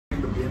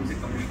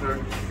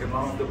in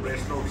one of the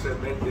press notes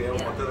said that they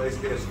have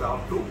authorized their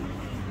staff to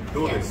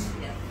do this.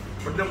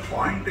 But the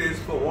point is,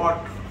 for what?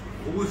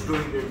 Who is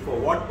doing it? For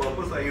what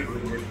purpose are you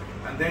doing it?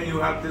 And then you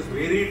have this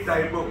varied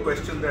type of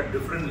questions at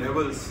different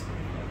levels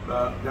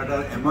that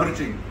are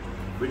emerging,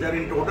 which are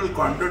in total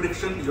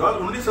contradiction. You are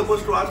only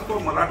supposed to ask for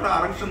Maratha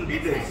Arakshan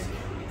details,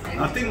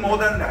 nothing more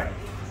than that.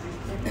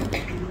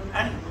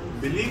 And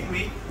believe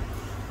me,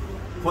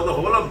 for the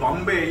whole of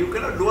Bombay, you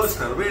cannot do a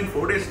survey in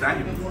 4 days'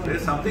 time. There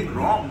is something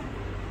wrong.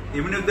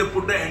 Even if they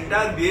put the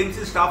entire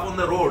BMC staff on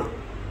the road.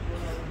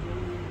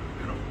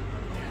 You know.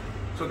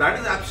 So that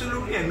is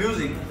absolutely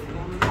amusing.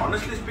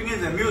 Honestly speaking,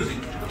 it's amusing.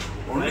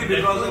 Only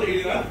because of the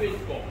 18-page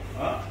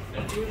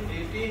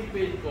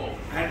form.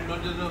 And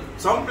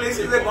some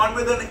places they gone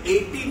with an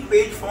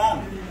 18-page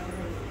form.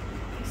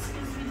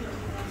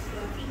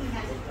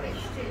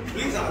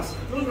 Please ask.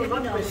 No,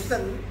 not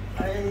question.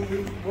 I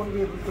won't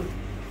be able to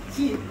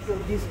see. So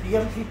these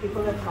BMC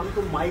people have come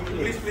to my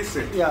place. Please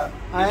sit. Yeah,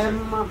 I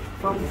am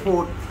from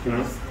Fort.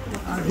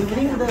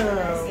 During the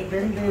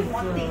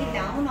when they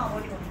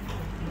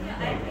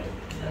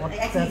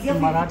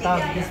Maratha,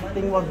 this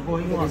thing was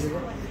going on.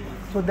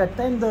 So that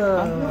time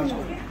the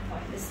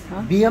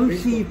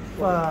BMC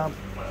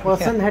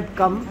person had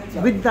come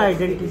with the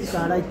identity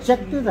card. I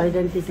checked his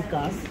identity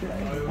card,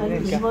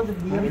 and he was a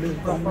BMC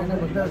proper.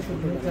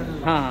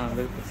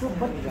 So,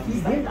 but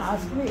he didn't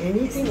ask me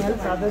anything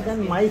else other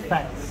than my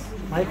facts.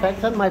 My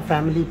facts are my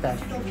family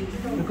facts.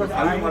 Because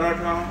Are you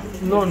Maratha?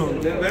 No, no.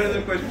 Then where is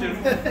the question?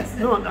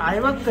 No, I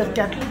was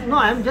Catholic. No,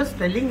 I am just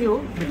telling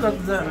you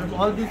because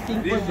all these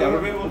things. This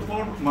survey was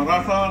for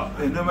Maratha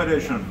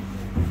enumeration,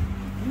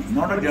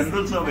 not a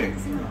general survey.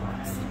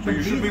 So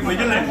you should be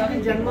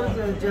vigilant. General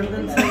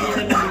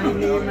survey and my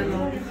name and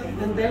all.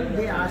 And then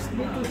they asked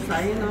me to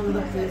sign on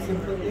the place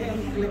simple way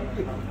and clicked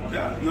it.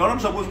 Yeah, you are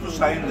not supposed to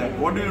sign that.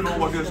 What do you know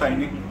what you are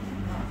signing?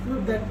 No,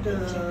 that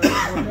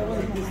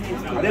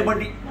whatever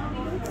it is.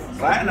 But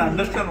try and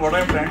understand what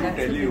I am trying to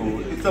tell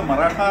you. It's a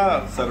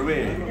Maratha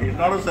survey. It's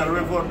not a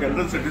survey for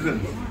general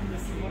citizens.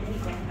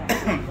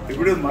 If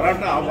it is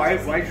Maratha, why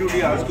should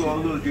he ask you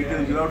all those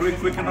details? You have to be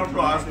quick enough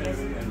to ask.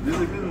 This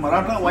is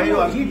Maratha, why you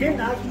ask? He didn't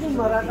ask me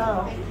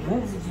Maratha.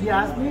 He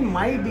asked me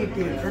my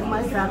details and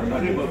my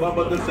family details.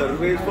 But the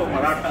survey is for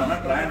Maratha. Na?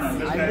 Try and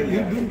understand. He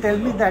didn't tell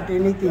me that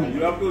anything.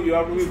 You have to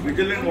be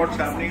vigilant what's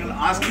happening and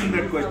ask him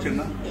that question.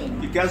 Na?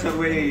 कि क्या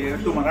survey है ये?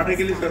 तो Maratha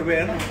के लिए survey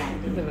है ना?